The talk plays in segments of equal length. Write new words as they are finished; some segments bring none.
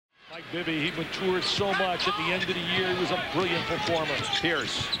Bibby, he matured so much. At the end of the year, he was a brilliant performer.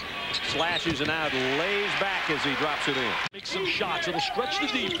 Pierce slashes and out, lays back as he drops it in. Make some shots. It'll stretch the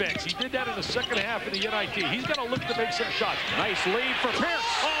defense. He did that in the second half of the NIT. He's got to look to make some shots. Nice lead for Pierce.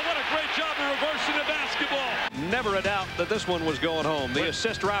 Oh, what a great job of reversing the basketball. Never a doubt that this one was going home. The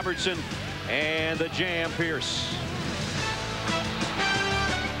assist, Robertson, and the jam, Pierce.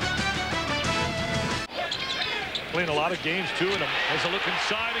 Playing a lot of games, too, and as a look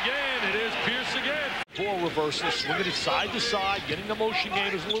inside again, it is Pierce again. Ball reversal, swinging it side to side, getting the motion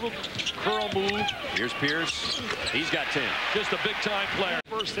game. There's a little curl move. Here's Pierce. He's got 10. Just a big-time player.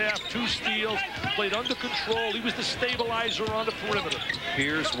 First half, 2 steals, played under control. He was the stabilizer on the perimeter.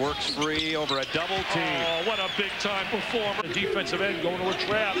 Pierce works free over a double team. Oh, what a big-time performer. The defensive end going to a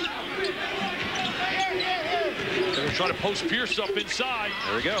trap. They're going to try to post Pierce up inside.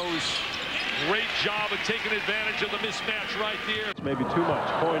 There he goes. Great job of taking advantage of the mismatch right there. It's maybe too much.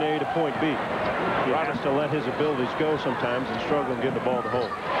 Point A to point B. He has to let his abilities go sometimes and struggle and get the ball to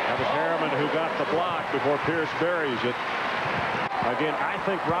home. That was Harriman who got the block before Pierce buries it. Again, I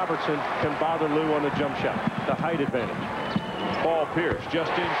think Robertson can bother Lou on the jump shot. The height advantage. Paul Pierce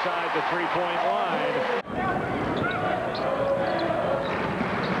just inside the three-point line.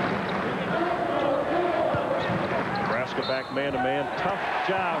 Back man-to-man. Tough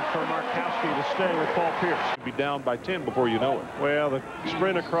job for Markowski to stay with Paul Pierce. Be down by 10 before you know it. Well, the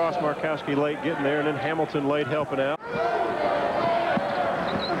sprint across, Markowski late getting there, and then Hamilton late helping out.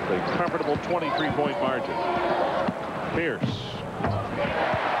 A comfortable 23-point margin. Pierce.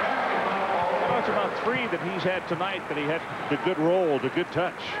 Talks about 3 that he's had tonight, that he had the good roll, the good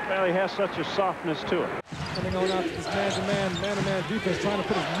touch. Well, he has such a softness to it. Coming on out to this man-to-man defense, trying to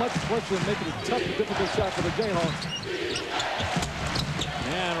put as much pressure and make it a tough and difficult shot for the Jayhawks.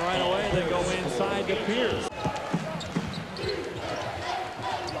 And right away they go inside to Pierce.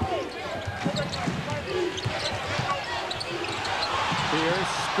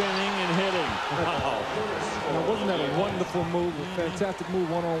 Pierce spinning and hitting. Wow. Now, wasn't that a wonderful move, a fantastic move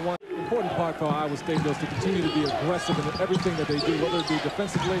one-on-one? The important part for Iowa State is to continue to be aggressive in everything that they do, whether it be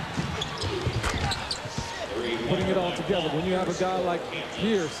defensively, putting it all together. When you have a guy like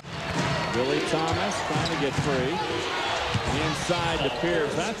Pierce. Billy Thomas trying to get free. Inside to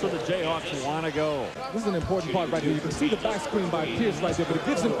Pierce. That's where the Jayhawks want to go. This is an important part right here. You can see the back screen by Pierce right there, but it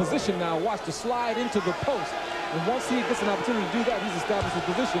gives him position now. Watch the slide into the post. And once he gets an opportunity to do that, he's established his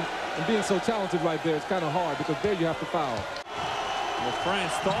position. And being so talented right there, it's kind of hard because there you have to foul. Well,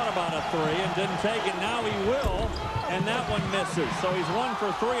 France thought about a 3 and didn't take it. Now he will, and that one misses. So he's 1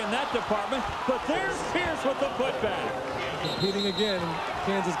 for 3 in that department. But there's Pierce with the putback. Competing again, and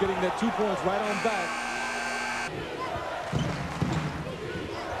Kansas getting their 2 points right on back.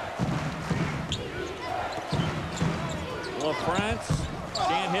 Well, France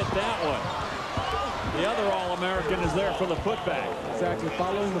can't hit that one. The other All-American is there for the putback. Exactly,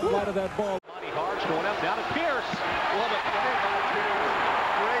 following the flight of that ball. Monty Harge going up, down to Pierce. Love it.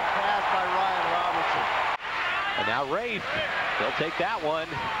 Great pass by Ryan Robertson. And now Rafe, they'll take that one.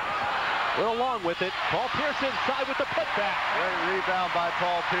 Went along with it. Paul Pierce inside with the putback. Great rebound by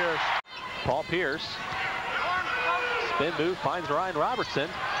Paul Pierce. Paul Pierce. Spin move finds Ryan Robertson.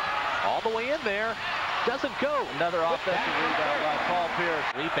 All the way in there. Doesn't go. Another offensive rebound by Paul Pierce.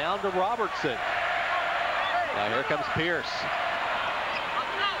 Rebound to Robertson. Now here comes Pierce.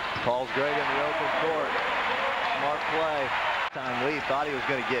 Paul's great in the open court. Smart play. Time Lee thought he was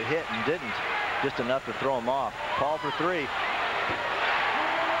going to get hit and didn't. Just enough to throw him off. Paul for 3.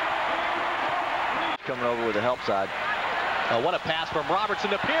 Coming over with the help side. What a pass from Robertson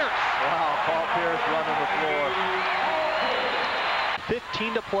to Pierce. Wow, Paul Pierce running the floor.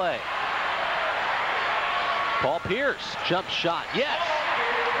 15 to play. Paul Pierce, jump shot, yes!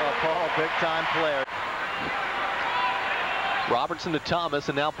 Paul, big-time player. Robertson to Thomas,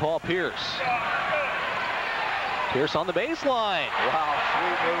 and now Paul Pierce. Pierce on the baseline. Wow,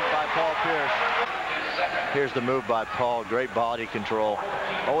 sweet move by Paul Pierce. Here's the move by Paul, great body control.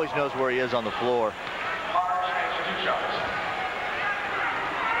 Always knows where he is on the floor.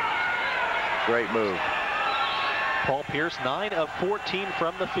 Great move. Paul Pierce, 9 of 14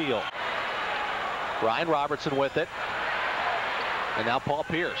 from the field. Ryan Robertson with it. And now Paul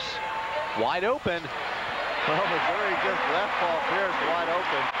Pierce. Wide open. Well, Missouri just left Paul Pierce wide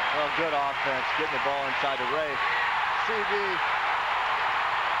open. Well, good offense, getting the ball inside the Rafe. CB.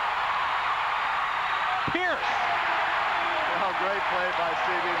 Pierce. Well, great play by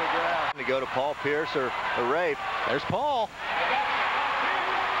CB McGrath. To go to Paul Pierce or Rafe. There's Paul.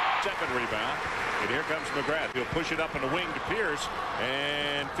 Second rebound. And here comes McGrath. He'll push it up in the wing to Pierce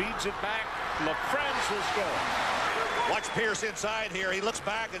and feeds it back. LaFrance will score. Watch Pierce inside here. He looks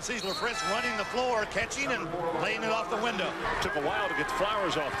back and sees LaFrance running the floor, catching and laying it off the window. Took a while to get the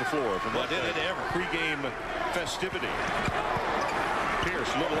flowers off the floor from Well, did it ever? Pre-game festivity.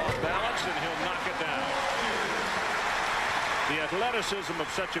 Pierce, a little off balance, and he'll knock it down. The athleticism of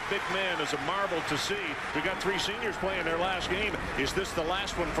such a big man is a marvel to see. We got 3 seniors playing their last game. Is this the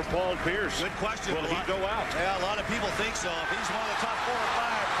last one for Paul Pierce? Good question. Will he go out? Yeah, a lot of people think so. If he's one of the top 4 or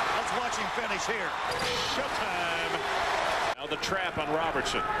 5, let's watch him finish here. Showtime. Now the trap on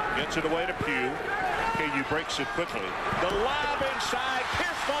Robertson. Gets it away to Pugh. KU breaks it quickly. The lob inside.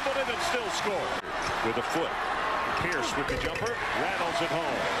 Pierce fumbled it and still scored. With a foot. Pierce with the jumper. Rattles it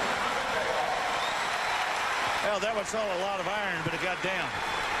home. Well, that one saw a lot of iron, but it got down.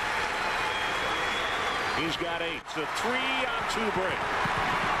 He's got 8. It's a 3-on-2 break.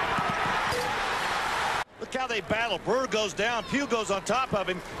 Look how they battle. Burr goes down. Pugh goes on top of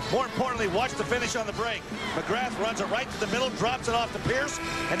him. More importantly, watch the finish on the break. McGrath runs it right to the middle, drops it off to Pierce,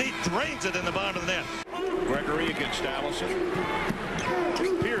 and he drains it in the bottom of the net. Gregory against Allison.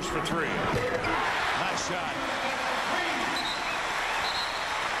 Pierce for 3. Nice shot.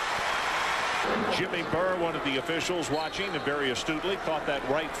 Jimmy Burr, one of the officials watching and very astutely, caught that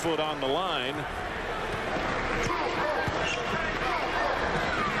right foot on the line.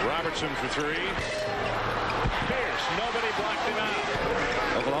 Robertson for 3. Pierce, nobody blocked him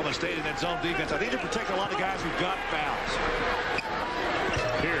out. Oklahoma State in that zone defense. I think they protect a lot of guys who got fouls.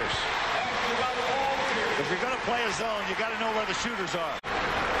 Pierce. If you're going to play a zone, you got to know where the shooters are.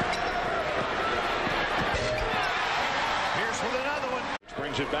 Pierce with another one. Which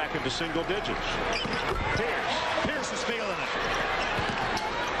brings it back into single digits. Pierce is feeling it.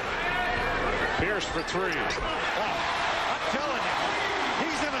 Pierce for 3. Wow. I'm telling you,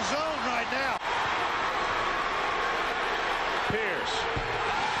 he's in a zone right now. Pierce.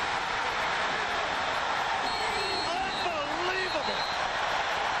 Unbelievable.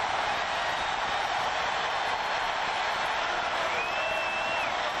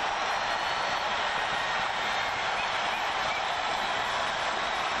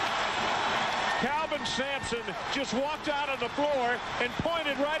 Calvin Sampson just walked out on the floor and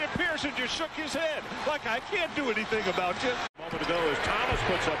pointed right at Pierce and just shook his head like, I can't do anything about you. A moment ago as Thomas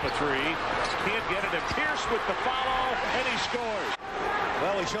puts up a 3. Can't get it, and Pierce with the follow, and he scores.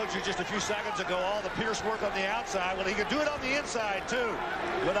 Well, we showed you just a few seconds ago all the Pierce work on the outside. Well, he could do it on the inside, too.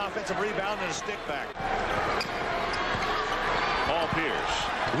 Good offensive rebound and a stick back. Paul Pierce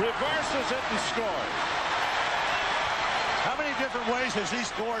reverses it and scores. How many different ways has he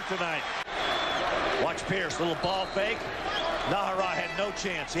scored tonight? Watch Pierce, little ball fake. Nahara had no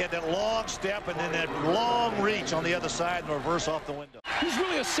chance. He had that long step and then that long reach on the other side and reverse off the window. He's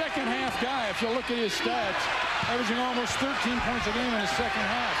really a second-half guy if you look at his stats, averaging almost 13 points a game in his second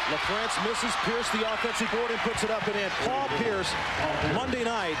half. LaFrance misses Pierce the offensive board and puts it up and in. Paul Pierce, Monday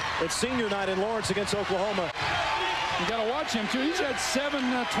night, it's senior night in Lawrence against Oklahoma. You got to watch him, too. He's had 7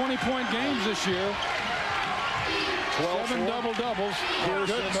 20-point games this year. 7 double-doubles. Pierce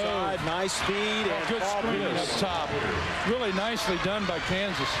Good inside, move. nice speed, and Good Paul screen up Pierce. top. Really nicely done by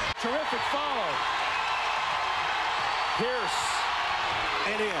Kansas. Terrific follow. Pierce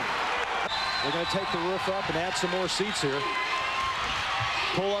and in. They're going to take the roof up and add some more seats here.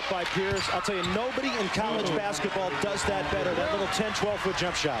 Pull up by Pierce. I'll tell you, nobody in college basketball does that better. That little 10, 12-foot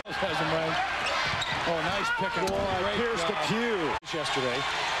jump shot. Has him right. Oh, nice pick and roll. Great Pierce to job. Pugh yesterday.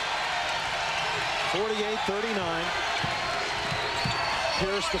 48-39.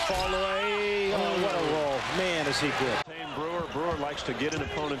 Pierce to fall away. Oh, what a roll. Man, is he good. Brewer likes to get in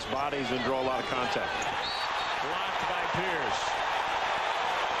opponents' bodies and draw a lot of contact. Blocked by Pierce.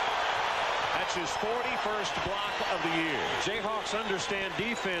 That's his 41st block of the year. Jayhawks understand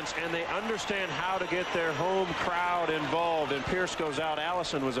defense, and they understand how to get their home crowd involved. And Pierce goes out.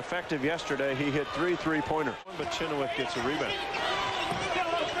 Allison was effective yesterday. He hit 3 3-pointers. But Chenoweth gets a rebound.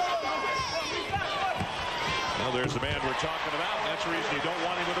 Well, there's the man we're talking about. And that's the reason you don't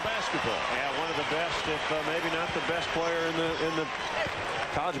want him with a basketball. Yeah, one of the best, if maybe not the best player in the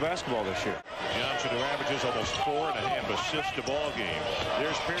college basketball this year. Johnson, who averages almost 4.5 assists a ball game.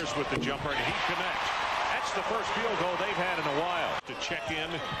 There's Pierce with the jumper, and he connects. That's the first field goal they've had in a while. To check in,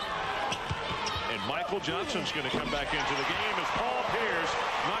 and Michael Johnson's going to come back into the game as Paul Pierce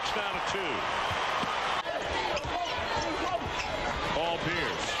knocks down a 2. Paul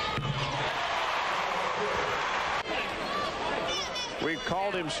Pierce. We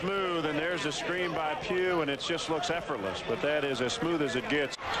called him smooth, and there's a screen by Pugh, and it just looks effortless. But that is as smooth as it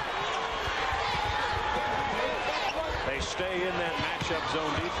gets. They stay in that matchup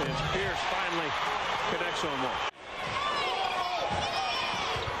zone defense. Pierce finally connects on one.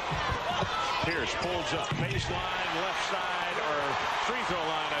 Pierce pulls up. Baseline, left side, or free throw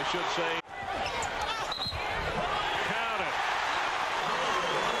line, I should say. Count it.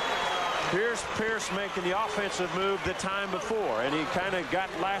 Pierce making the offensive move the time before, and he kind of got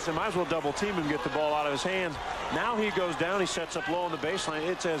last and might as well double team him, get the ball out of his hands. Now he goes down, he sets up low on the baseline.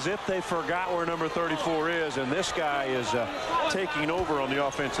 It's as if they forgot where number 34 is, and this guy is taking over on the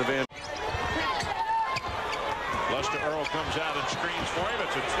offensive end. Lester Earl comes out and screens for him.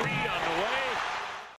 It's a three on the way.